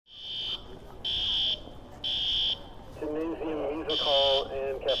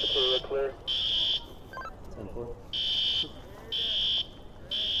Cafeteria clear.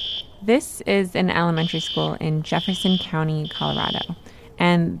 This is an elementary school in Jefferson County, Colorado,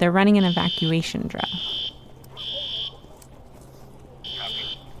 and they're running an evacuation drill.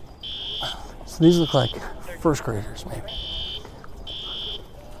 So these look like first graders, maybe.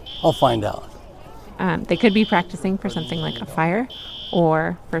 I'll find out. They could be practicing for something like a fire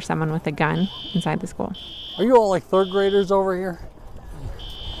or for someone with a gun inside the school. Are you all like third graders over here?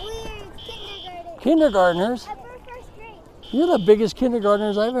 We're Kindergartners? upper first grade. You're the biggest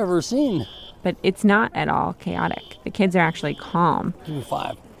kindergartners I've ever seen. But it's not at all chaotic. The kids are actually calm. Give me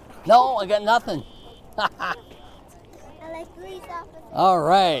 5. No, I got nothing. I like police officers. All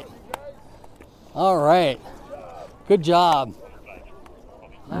right. All right. Good job.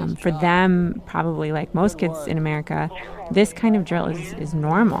 For them, probably like most kids in America, this kind of drill is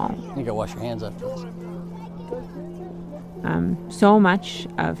normal. You gotta wash your hands after this. So much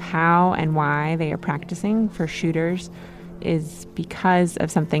of how and why they are practicing for shooters is because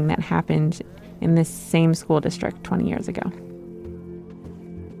of something that happened in this same school district 20 years ago.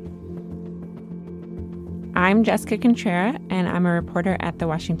 I'm Jessica Contrera, and I'm a reporter at The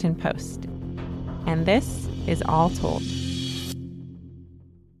Washington Post. And this is All Told.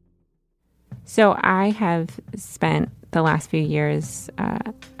 So I have spent the last few years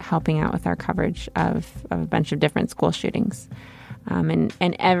helping out with our coverage of a bunch of different school shootings.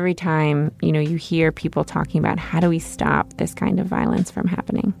 And every time, you hear people talking about how do we stop this kind of violence from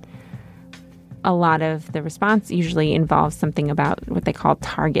happening. A lot of the response usually involves something about what they call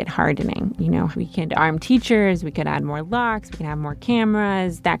target hardening. We could arm teachers, we could add more locks, we can have more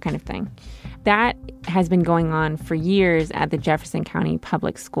cameras, that kind of thing. That has been going on for years at the Jefferson County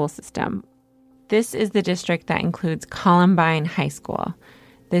public school system. This is the district that includes Columbine High School,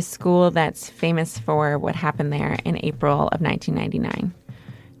 this school that's famous for what happened there in April of 1999.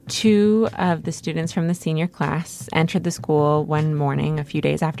 2 of the students from the senior class entered the school one morning, a few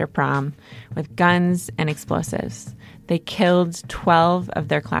days after prom, with guns and explosives. They killed 12 of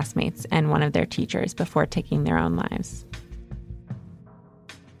their classmates and one of their teachers before taking their own lives.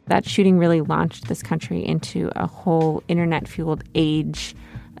 That shooting really launched this country into a whole internet-fueled age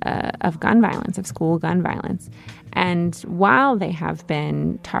of gun violence, of school gun violence. And while they have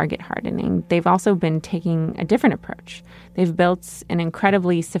been target hardening, they've also been taking a different approach. They've built an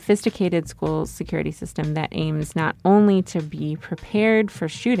incredibly sophisticated school security system that aims not only to be prepared for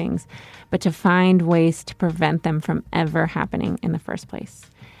shootings, but to find ways to prevent them from ever happening in the first place.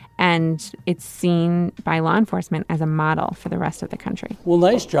 And it's seen by law enforcement as a model for the rest of the country. Well,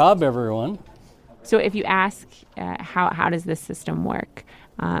 nice job, everyone. So if you ask how does this system work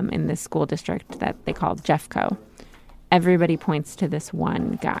in this school district that they call Jeffco, everybody points to this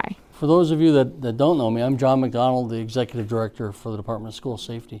one guy. For those of you that don't know me, I'm John McDonald, the Executive Director for the Department of School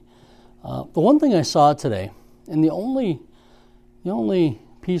Safety. The one thing I saw today, and the only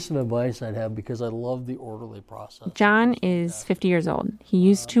piece of advice I'd have, because I love the orderly process. John is 50 years old. He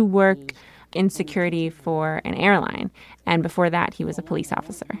used to work in security for an airline, and before that he was a police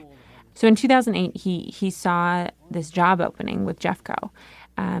officer. So in 2008, he saw this job opening with Jeffco,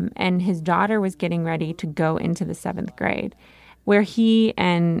 and his daughter was getting ready to go into the 7th grade. Where he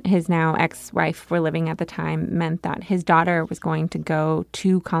and his now ex-wife were living at the time meant that his daughter was going to go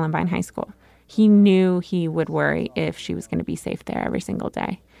to Columbine High School. He knew he would worry if she was going to be safe there every single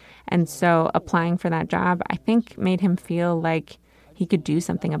day. And so applying for that job, I think, made him feel like he could do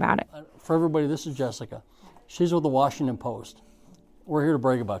something about it. For everybody, this is Jessica. She's with the Washington Post. We're here to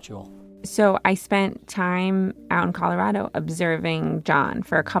brag about you all. So I spent time out in Colorado observing John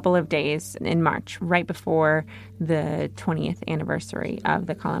for a couple of days in March, right before the 20th anniversary of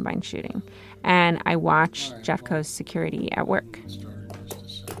the Columbine shooting. And I watched Jeffco's security at work.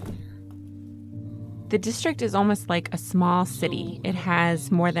 The district is almost like a small city. It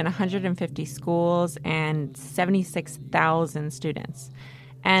has more than 150 schools and 76,000 students.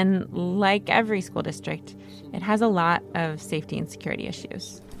 And like every school district, it has a lot of safety and security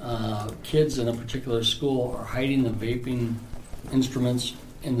issues. Kids in a particular school are hiding the vaping instruments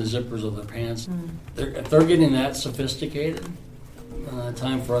in the zippers of their pants. If they're getting that sophisticated,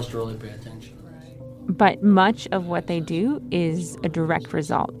 time for us to really pay attention. But much of what they do is a direct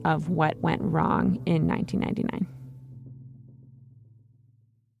result of what went wrong in 1999.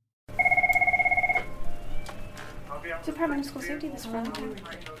 Department of School Safety, this is Veronica.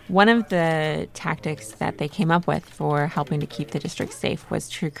 One of the tactics that they came up with for helping to keep the district safe was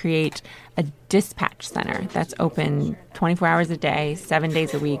to create a dispatch center that's open 24 hours a day, 7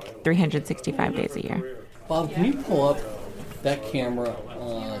 days a week, 365 days a year. Bob, can you pull up that camera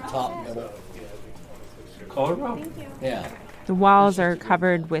top middle? Colorado? Yeah. The walls are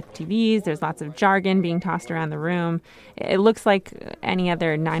covered with TVs. There's lots of jargon being tossed around the room. It looks like any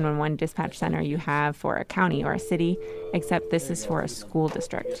other 911 dispatch center you have for a county or a city, except this is for a school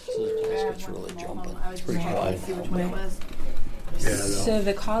district. It's really jumping. It's pretty high. So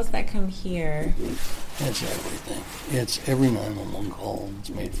the calls that come here... It's everything. It's every 911 call that's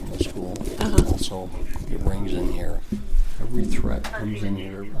made from the school. Also, it rings in here. Every threat comes in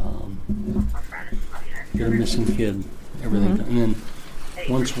here. Get a missing kid. Everything. And then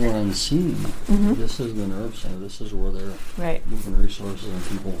once we're on scene, this is the nerve center. This is where they're moving resources and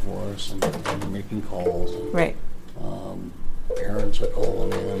people for us and making calls. And, parents are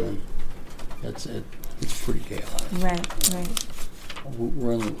calling in, and it's pretty chaotic. Right.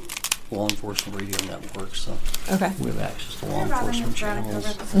 We're on the law enforcement radio network, so we have access to law enforcement channels.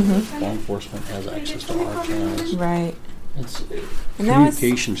 Law enforcement has access to our channels. Right.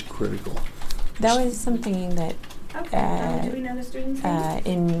 Communication's critical. That was something that do we know the student's name?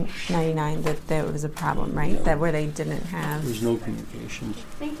 in 99 that there was a problem, right? Yeah. That where they didn't have... There's no communications.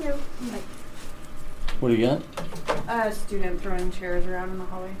 Thank you. What do you got? A student throwing chairs around in the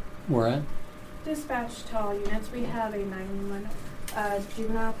hallway. Where at? Dispatch to all units. We have a 911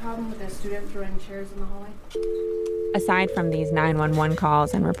 juvenile problem with a student throwing chairs in the hallway. Aside from these 911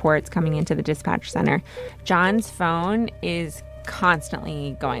 calls and reports coming into the dispatch center, John's phone is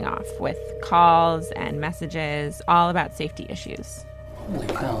constantly going off with calls and messages all about safety issues. Holy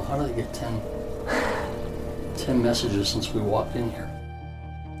cow, how did I get 10 messages since we walked in here?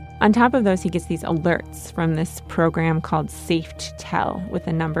 On top of those, he gets these alerts from this program called Safe to Tell with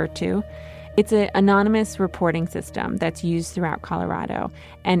a number 2. It's an anonymous reporting system that's used throughout Colorado.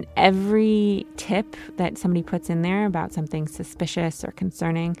 And every tip that somebody puts in there about something suspicious or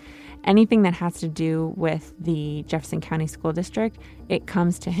concerning, anything that has to do with the Jefferson County School District, it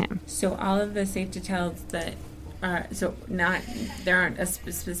comes to him. So all of the Safe to Tells that are, there aren't a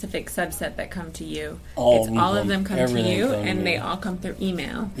specific subset that come to you. All of them come to you, and they all come through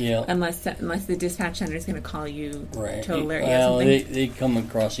email. Yeah. Unless the dispatch center is going to call you to alert you. Well, they come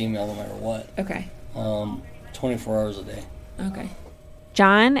across email no matter what. Okay. 24 hours a day. Okay.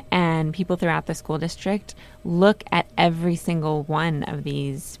 John and people throughout the school district look at every single one of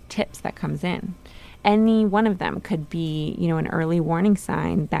these tips that comes in. Any one of them could be, an early warning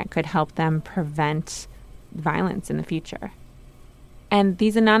sign that could help them prevent violence in the future. And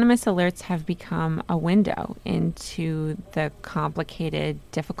these anonymous alerts have become a window into the complicated,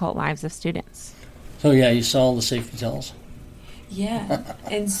 difficult lives of students. So yeah, you saw all the safety tells? Yeah.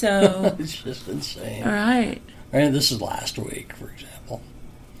 And so... It's just insane. All right. This is last week, for example.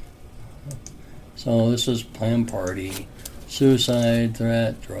 So this is planned party, suicide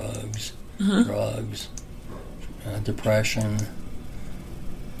threat, drugs, depression,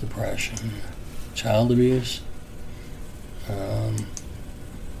 child abuse,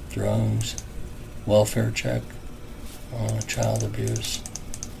 drugs, welfare check, child abuse,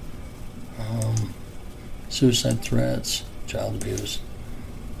 suicide threats, child abuse,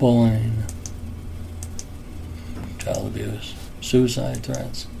 bullying, child abuse, suicide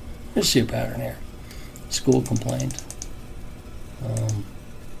threats. You see a pattern here. School complaint,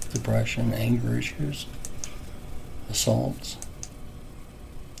 depression, anger issues, assaults,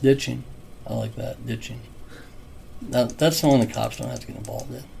 ditching. I like that, ditching. Now, that's the one the cops don't have to get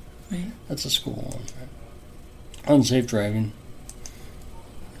involved in. Right. That's a school one. Right? Unsafe driving,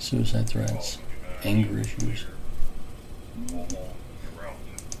 suicide threats, anger issues,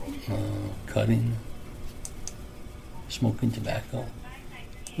 cutting, smoking tobacco.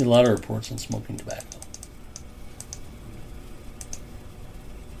 A lot of reports on smoking tobacco.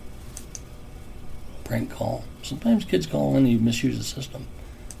 Prank call. Sometimes kids call in and you misuse the system.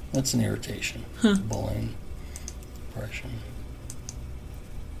 That's an irritation. Bullying, depression.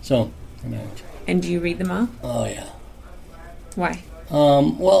 So, And do you read them all? Oh, yeah. Why?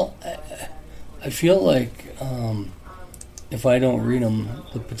 Well, I feel like if I don't read them,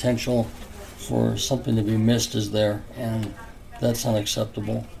 the potential for something to be missed is there, and that's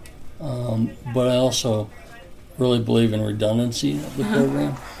unacceptable. But I also really believe in redundancy of the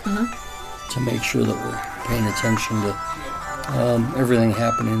program to make sure that we're paying attention to everything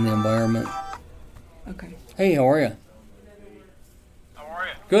happening in the environment. Okay. Hey, how are you? How are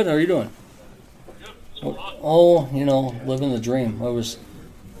you? Good, how are you doing? Good. Oh, living the dream.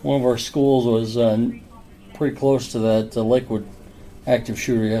 One of our schools was pretty close to that Lakewood active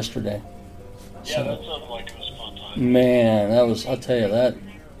shooter yesterday. Yeah, that sounded like it was a fun time. Man, I'll tell you that,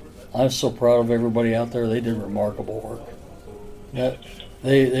 I'm so proud of everybody out there. They did remarkable work.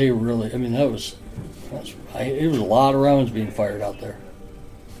 They really, it was a lot of rounds being fired out there.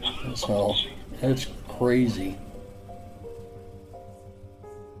 So, it's crazy.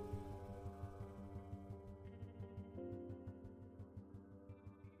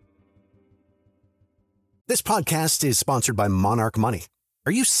 podcast is sponsored by Monarch Money.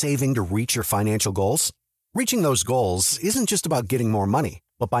 Are you saving to reach your financial goals? Reaching those goals isn't just about getting more money,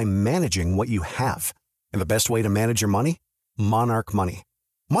 but by managing what you have. And the best way to manage your money? Monarch Money.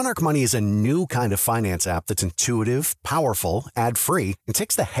 Monarch Money is a new kind of finance app that's intuitive, powerful, ad-free, and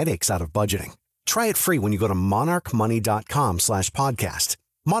takes the headaches out of budgeting. Try it free when you go to monarchmoney.com/podcast.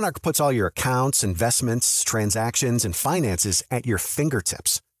 Monarch puts all your accounts, investments, transactions, and finances at your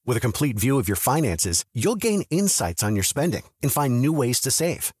fingertips. With a complete view of your finances, you'll gain insights on your spending and find new ways to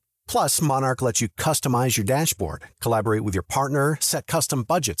save. Plus, Monarch lets you customize your dashboard, collaborate with your partner, set custom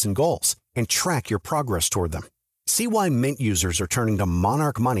budgets and goals, and track your progress toward them. See why Mint users are turning to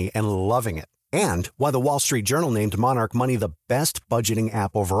Monarch Money and loving it, and why the Wall Street Journal named Monarch Money the best budgeting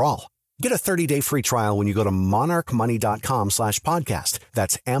app overall. Get a 30-day free trial when you go to monarchmoney.com/podcast.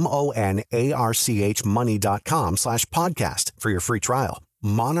 That's MONARCH money.com/podcast for your free trial.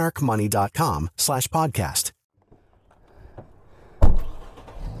 monarchmoney.com/podcast.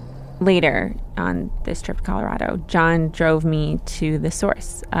 Later on this trip to Colorado, John drove me to the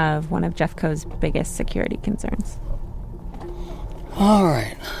source of one of Jeffco's biggest security concerns. All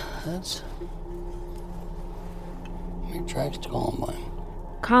right, let's make tracks to Columbine.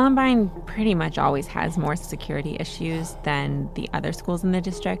 Columbine pretty much always has more security issues than the other schools in the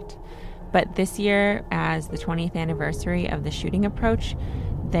district. But this year, as the 20th anniversary of the shooting approached,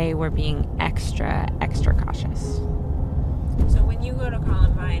 they were being extra cautious. So when you go to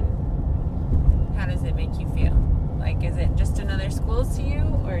Columbine, how does it make you feel? Like, is it just another school to you,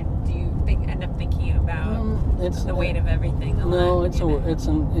 or do you end up thinking about the weight of everything? No,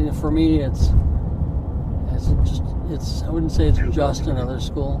 for me, I wouldn't say it's just another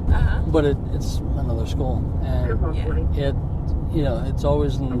school, but it's another school, and it's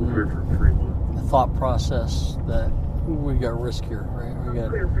always in the thought process that we got risk here, right? We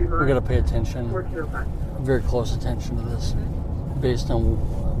got to pay attention, very close attention to this, based on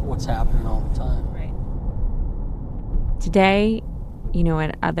what's happening all the time. Right. Today,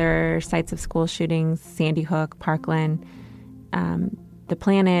 at other sites of school shootings, Sandy Hook, Parkland, the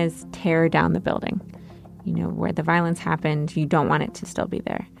plan is tear down the building. Where the violence happened, you don't want it to still be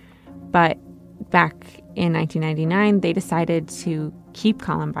there. But back in 1999, they decided to keep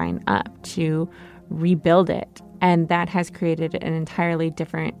Columbine up, to rebuild it. And that has created an entirely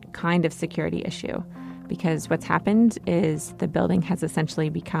different kind of security issue, because what's happened is the building has essentially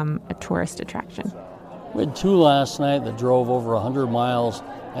become a tourist attraction. We had two last night that drove over 100 miles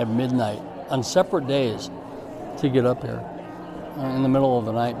at midnight on separate days to get up here in the middle of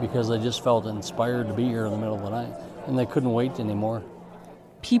the night, because they just felt inspired to be here in the middle of the night, and they couldn't wait anymore.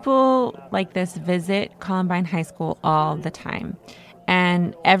 People like this visit Columbine High School all the time.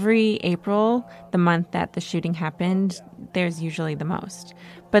 And every April, the month that the shooting happened, there's usually the most.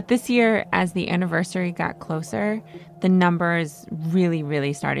 But this year, as the anniversary got closer, the numbers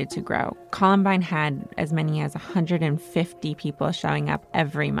really started to grow. Columbine had as many as 150 people showing up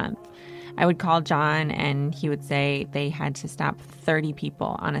every month. I would call John, and he would say they had to stop 30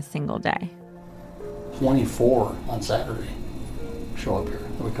 people on a single day. 24 on Saturday show up here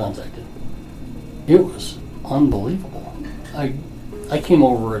that we contacted. It was unbelievable. I came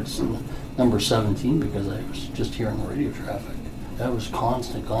over at number 17 because I was just hearing the radio traffic. That was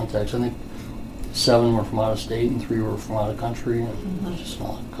constant contacts. I think 7 were from out of state and 3 were from out of country, and it was just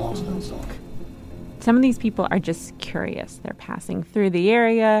not constant. So. Some of these people are just curious. They're passing through the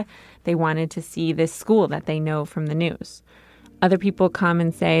area. They wanted to see this school that they know from the news. Other people come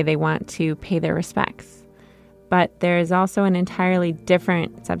and say they want to pay their respects. But there is also an entirely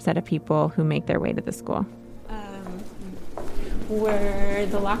different subset of people who make their way to the school. Were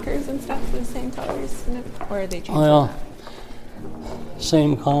the lockers and stuff the same colors, or are they changed? Well,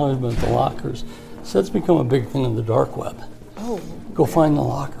 same colors, but the lockers. So that's become a big thing in the dark web. Oh. Go find the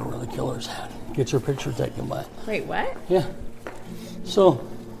locker where the killers had. Get your picture taken by it. Wait, what? Yeah. So,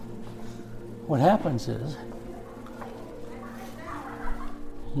 what happens is,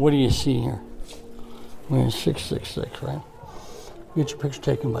 what do you see here? We're in 666, right? Get your picture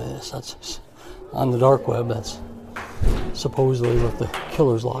taken by this. That's on the dark web. That's supposedly what the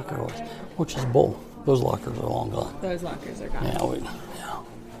killer's locker was, which is bull. Those lockers are long gone. Those lockers are gone. Yeah.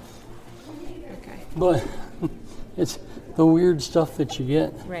 Okay. But it's the weird stuff that you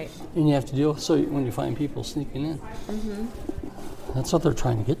get, right? And you have to deal with. So when you find people sneaking in, that's what they're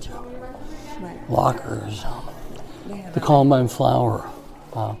trying to get to. Right. Lockers, the Columbine flower.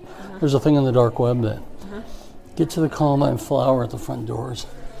 There's a thing on the dark web that get to the Columbine flower at the front doors,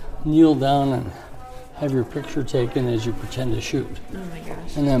 kneel down and have your picture taken as you pretend to shoot. Oh my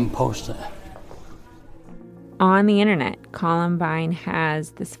gosh. And then post it. On the internet, Columbine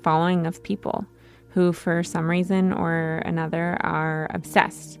has this following of people who, for some reason or another, are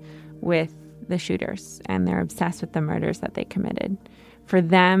obsessed with the shooters, and they're obsessed with the murders that they committed. For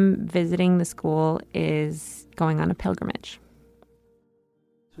them, visiting the school is going on a pilgrimage.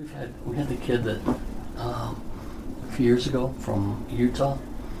 We had the kid that a few years ago from Utah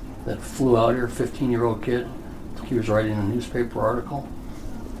that flew out here, 15-year-old kid. He was writing a newspaper article.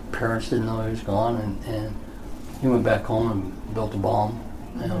 Parents didn't know he was gone, and he went back home and built a bomb,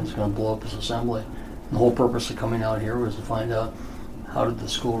 and was going to blow up his assembly. And the whole purpose of coming out here was to find out how did the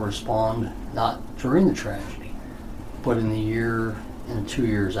school respond, not during the tragedy, but in the year and 2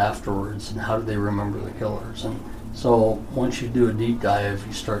 years afterwards, and how did they remember the killers. And so once you do a deep dive,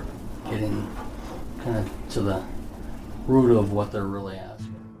 you start getting kind of to the root of what they're really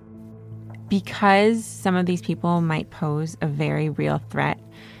asking. Because some of these people might pose a very real threat,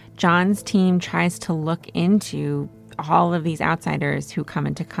 John's team tries to look into all of these outsiders who come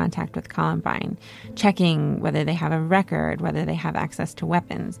into contact with Columbine, checking whether they have a record, whether they have access to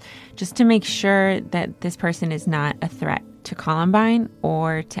weapons, just to make sure that this person is not a threat to Columbine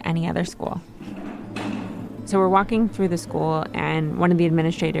or to any other school. So we're walking through the school, and one of the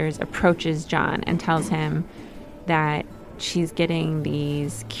administrators approaches John and tells him that she's getting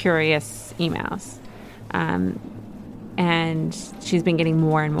these curious emails. And she's been getting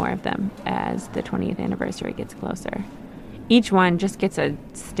more and more of them as the 20th anniversary gets closer. Each one just gets a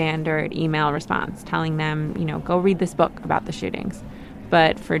standard email response telling them, go read this book about the shootings.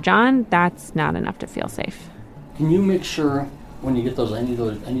 But for John, that's not enough to feel safe. Can you make sure when you get those, I need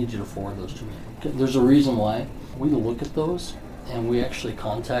you to forward those to me. There's a reason why. We look at those, and we actually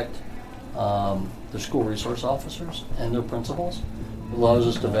contact the school resource officers and their principals. It allows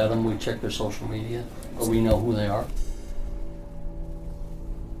us to vet them. We check their social media, but we know who they are.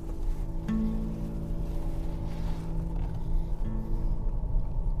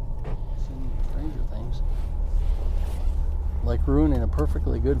 Stranger Things. Like ruining a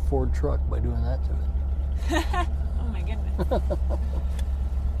perfectly good Ford truck by doing that to it. Oh my goodness.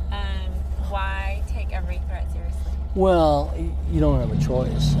 Why take every threat seriously? Well, you don't have a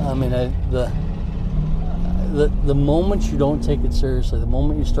choice. I mean, the moment you don't take it seriously, the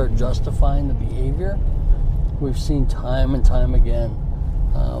moment you start justifying the behavior, we've seen time and time again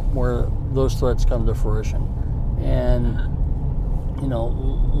where those threats come to fruition. And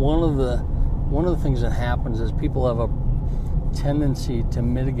one of the things that happens is people have a tendency to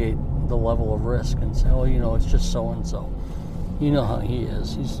mitigate the level of risk and say, oh, it's just so and so. You know how he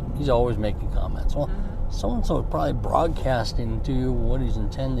is. He's always making comments. Well, so-and-so is probably broadcasting to you what he's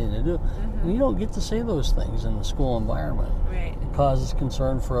intending to do. And you don't get to say those things in the school environment. Right. It causes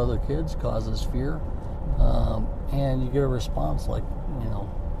concern for other kids, causes fear, and you get a response like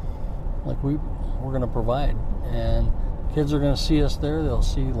we're going to provide. And kids are going to see us there. They'll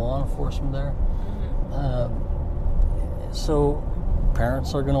see law enforcement there. So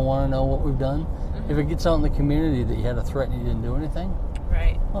parents are going to want to know what we've done. If it gets out in the community that you had a threat and you didn't do anything,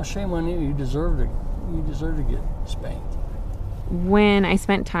 right? Well, shame on you. You deserve to get spanked. When I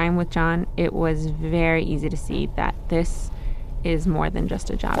spent time with John, it was very easy to see that this is more than just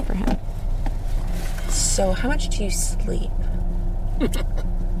a job for him. So, how much do you sleep?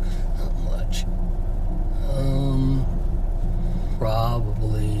 Not much.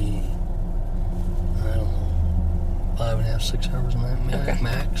 Probably, I don't know, 5.5, 6 hours a night,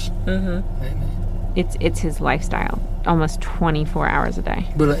 max. Maybe. It's his lifestyle, almost 24 hours a day.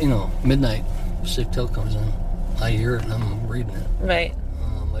 But, midnight, sick tell comes in. I hear it and I'm reading it. Right.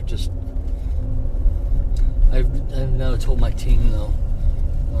 I've now told my team, though,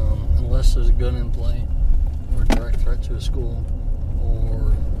 unless there's a gun in play or a direct threat to a school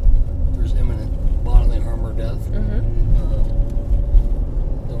or there's imminent bodily harm or death,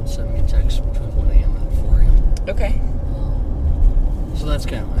 don't send me texts between 1 a.m. and 4 a.m. Okay. So that's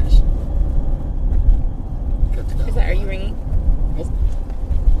kind of nice. Are you ringing?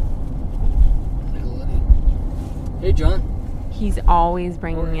 Hey, John. He's always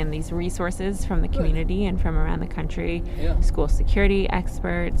bringing in these resources from the community and from around the country, school security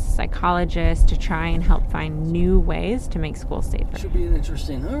experts, psychologists, to try and help find new ways to make schools safer. Should be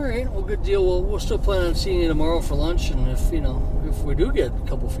interesting. All right, well, good deal. We'll still plan on seeing you tomorrow for lunch, and if we do get a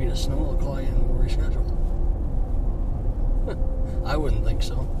couple feet of snow, I'll call you and we'll reschedule. I wouldn't think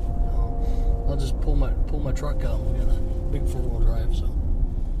so. I'll just pull my truck out. We got a big 4-wheel drive, so.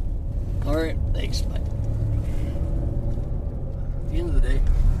 All right, thanks. Bye. At the end of the day,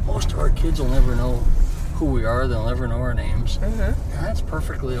 most of our kids will never know who we are. They'll never know our names. And that's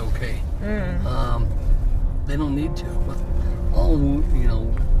perfectly okay. They don't need to. But all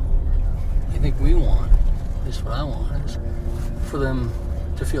I think we want, at least what I want, is for them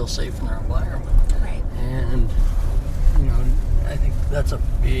to feel safe in their environment. Right. And, you know, I think that's a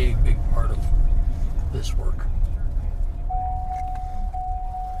big, big part of this work.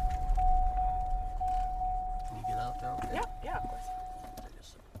 Can you get out there? Okay? Yeah, of course.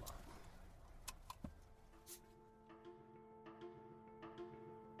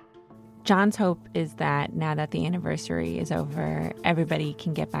 John's hope is that now that the anniversary is over, everybody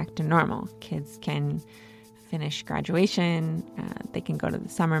can get back to normal. Kids can finish graduation, they can go to the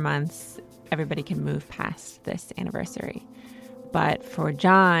summer months, everybody can move past this anniversary. But for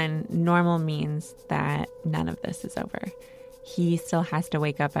John, normal means that none of this is over. He still has to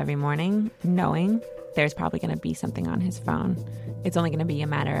wake up every morning knowing there's probably going to be something on his phone. It's only going to be a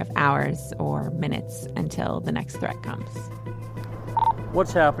matter of hours or minutes until the next threat comes.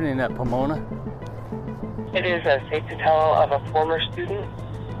 What's happening at Pomona? It is safe to tell of a former student,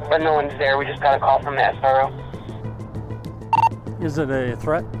 but no one's there. We just got a call from the SRO. Is it a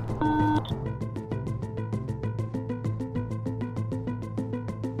threat?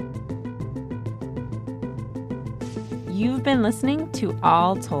 You've been listening to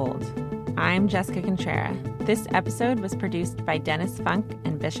All Told. I'm Jessica Contrera. This episode was produced by Dennis Funk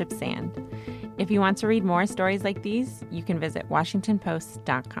and Bishop Sand. If you want to read more stories like these, you can visit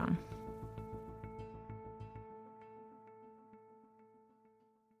WashingtonPost.com.